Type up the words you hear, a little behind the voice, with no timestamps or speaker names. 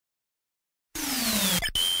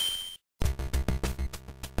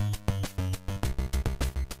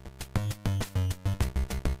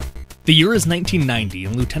The year is 1990,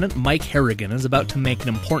 and Lieutenant Mike Harrigan is about to make an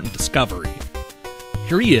important discovery.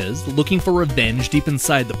 Here he is, looking for revenge deep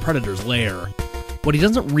inside the Predator's lair. What he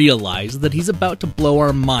doesn't realize is that he's about to blow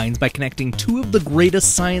our minds by connecting two of the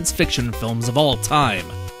greatest science fiction films of all time.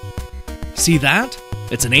 See that?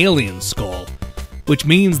 It's an alien skull, which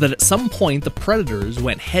means that at some point the Predators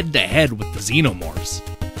went head-to-head with the xenomorphs.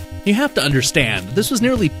 You have to understand, this was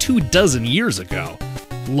nearly 24 years ago,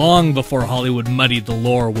 long before Hollywood muddied the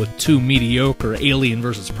lore with two mediocre Alien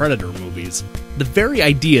vs. Predator movies. The very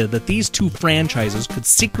idea that these two franchises could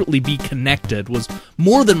secretly be connected was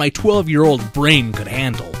more than my 12-year-old brain could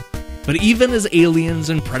handle. But even as Aliens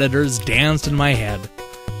and Predators danced in my head,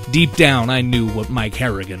 deep down I knew what Mike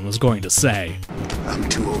Harrigan was going to say. I'm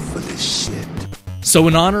too old for this shit. So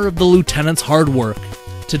in honor of the Lieutenant's hard work,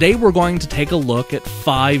 today we're going to take a look at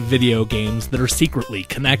 5 video games that are secretly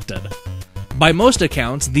connected. By most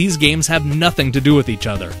accounts, these games have nothing to do with each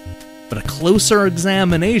other, but a closer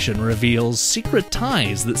examination reveals secret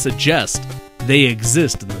ties that suggest they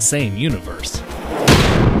exist in the same universe.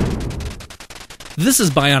 This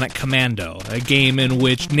is Bionic Commando, a game in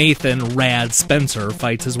which Nathan "Rad" Spencer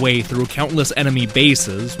fights his way through countless enemy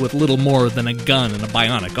bases with little more than a gun and a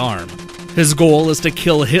bionic arm. His goal is to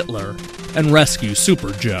kill Hitler and rescue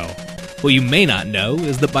Super Joe. What you may not know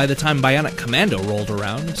is that by the time Bionic Commando rolled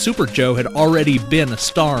around, Super Joe had already been a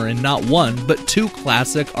star in not one, but 2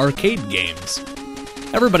 classic arcade games.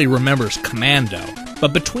 Everybody remembers Commando,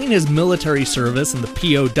 but between his military service and the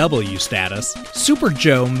POW status, Super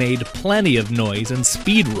Joe made plenty of noise in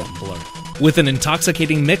Speed Rumbler. With an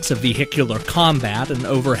intoxicating mix of vehicular combat and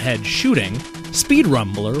overhead shooting, Speed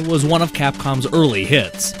Rumbler was one of Capcom's early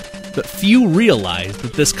hits. But few realize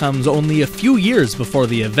that this comes only a few years before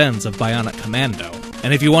the events of Bionic Commando.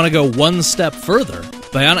 And if you want to go one step further,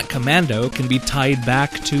 Bionic Commando can be tied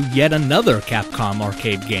back to yet another Capcom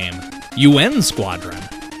arcade game, UN Squadron.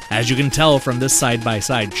 As you can tell from this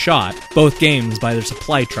side-by-side shot, both games buy their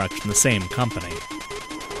supply trucks from the same company.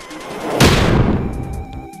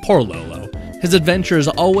 Poor Lolo. His adventures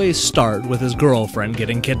always start with his girlfriend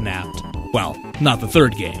getting kidnapped. Well, not the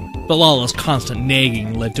 3rd game, but Lala's constant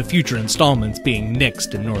nagging led to future installments being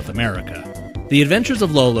nixed in North America. The Adventures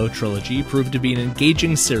of Lolo trilogy proved to be an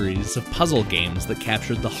engaging series of puzzle games that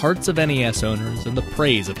captured the hearts of NES owners and the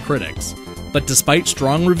praise of critics. But despite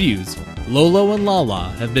strong reviews, Lolo and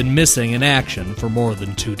Lala have been missing in action for more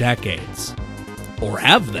than 2 decades. Or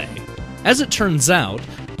have they? As it turns out,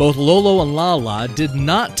 both Lolo and Lala did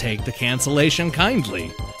not take the cancellation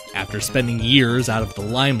kindly. After spending years out of the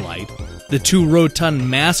limelight, the 2 rotund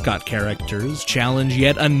mascot characters challenge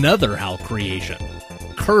yet another HAL creation,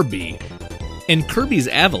 Kirby. In Kirby's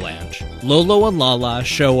Avalanche, Lolo and Lala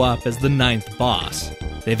show up as the 9th boss.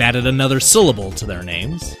 They've added another syllable to their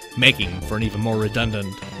names, making for an even more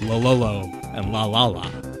redundant Lololo and La La La.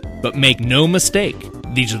 But make no mistake,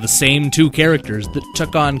 these are the same 2 characters that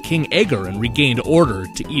took on King Agar and regained order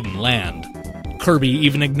to Eden Land. Kirby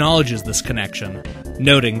even acknowledges this connection,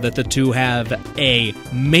 noting that the 2 have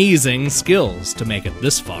amazing skills to make it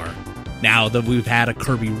this far. Now that we've had a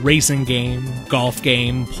Kirby racing game, golf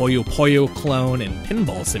game, Puyo Puyo clone, and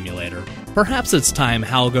pinball simulator, perhaps it's time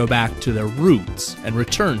HAL go back to their roots and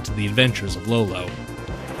return to the adventures of Lolo.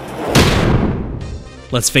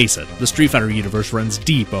 Let's face it, the Street Fighter universe runs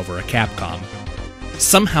deep over at Capcom.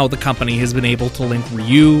 Somehow the company has been able to link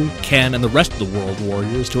Ryu, Ken, and the rest of the World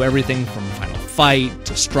Warriors to everything from Final Fight,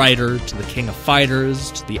 to Strider, to the King of Fighters,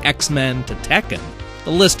 to the X-Men, to Tekken.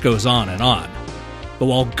 The list goes on and on. But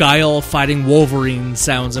while Guile fighting Wolverine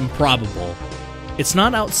sounds improbable, it's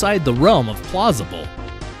not outside the realm of plausible.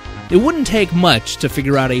 It wouldn't take much to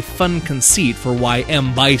figure out a fun conceit for why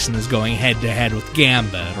M. Bison is going head-to-head with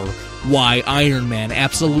Gambit, or why Iron Man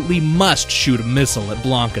absolutely must shoot a missile at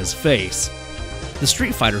Blanca's face. The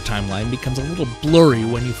Street Fighter timeline becomes a little blurry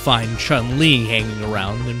when you find Chun-Li hanging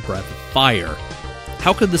around in Breath of Fire.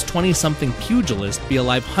 How could this 20-something pugilist be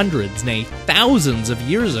alive hundreds, nay thousands of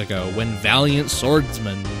years ago when valiant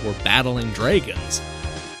swordsmen were battling dragons?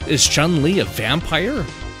 Is Chun-Li a vampire?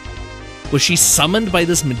 Was she summoned by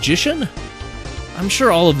this magician? I'm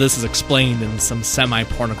sure all of this is explained in some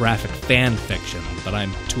semi-pornographic fan fiction, but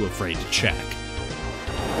I'm too afraid to check.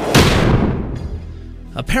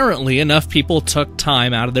 Apparently, enough people took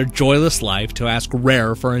time out of their joyless life to ask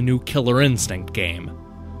Rare for a new Killer Instinct game.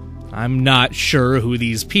 I'm not sure who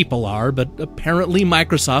these people are, but apparently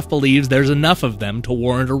Microsoft believes there's enough of them to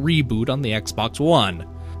warrant a reboot on the Xbox One.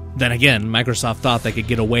 Then again, Microsoft thought they could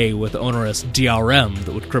get away with onerous DRM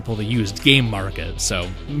that would cripple the used game market, so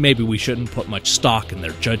maybe we shouldn't put much stock in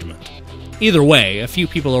their judgment. Either way, a few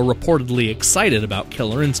people are reportedly excited about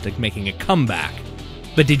Killer Instinct making a comeback.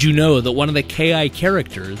 But did you know that one of the KI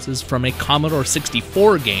characters is from a Commodore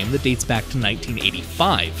 64 game that dates back to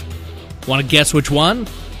 1985? Want to guess which one?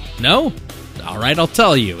 No? Alright, I'll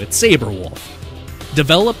tell you. It's Saberwolf.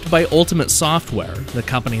 Developed by Ultimate Software, the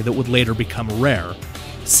company that would later become Rare,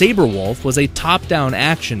 Saberwolf was a top-down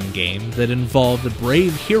action game that involved a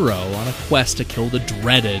brave hero on a quest to kill the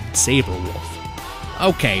dreaded Saberwolf.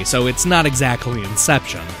 Okay, so it's not exactly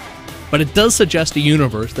Inception, but it does suggest a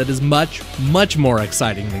universe that is much, much more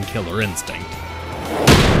exciting than Killer Instinct.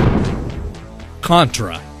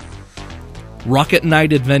 Contra, Rocket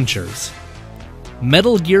Knight Adventures,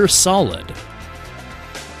 Metal Gear Solid,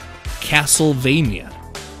 Castlevania,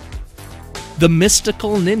 The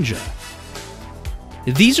Mystical Ninja.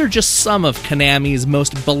 These are just some of Konami's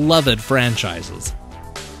most beloved franchises.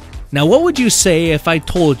 Now, what would you say if I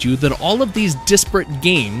told you that all of these disparate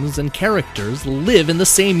games and characters live in the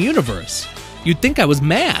same universe? You'd think I was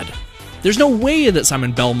mad. There's no way that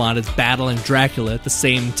Simon Belmont is battling Dracula at the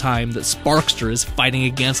same time that Sparkster is fighting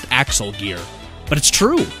against Axel Gear. But it's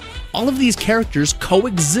true. All of these characters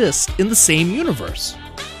coexist in the same universe.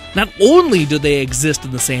 Not only do they exist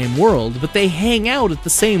in the same world, but they hang out at the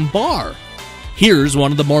same bar. Here's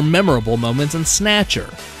one of the more memorable moments in Snatcher,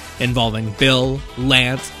 involving Bill,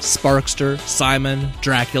 Lance, Sparkster, Simon,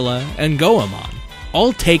 Dracula, and Goemon,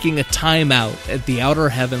 all taking a time out at the Outer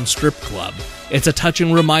Heaven strip club. It's a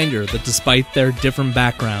touching reminder that despite their different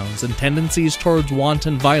backgrounds and tendencies towards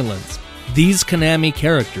wanton violence, these Konami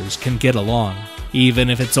characters can get along, even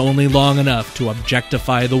if it's only long enough to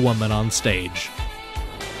objectify the woman on stage.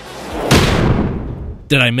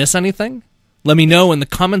 Did I miss anything? Let me know in the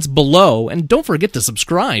comments below, and don't forget to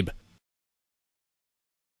subscribe.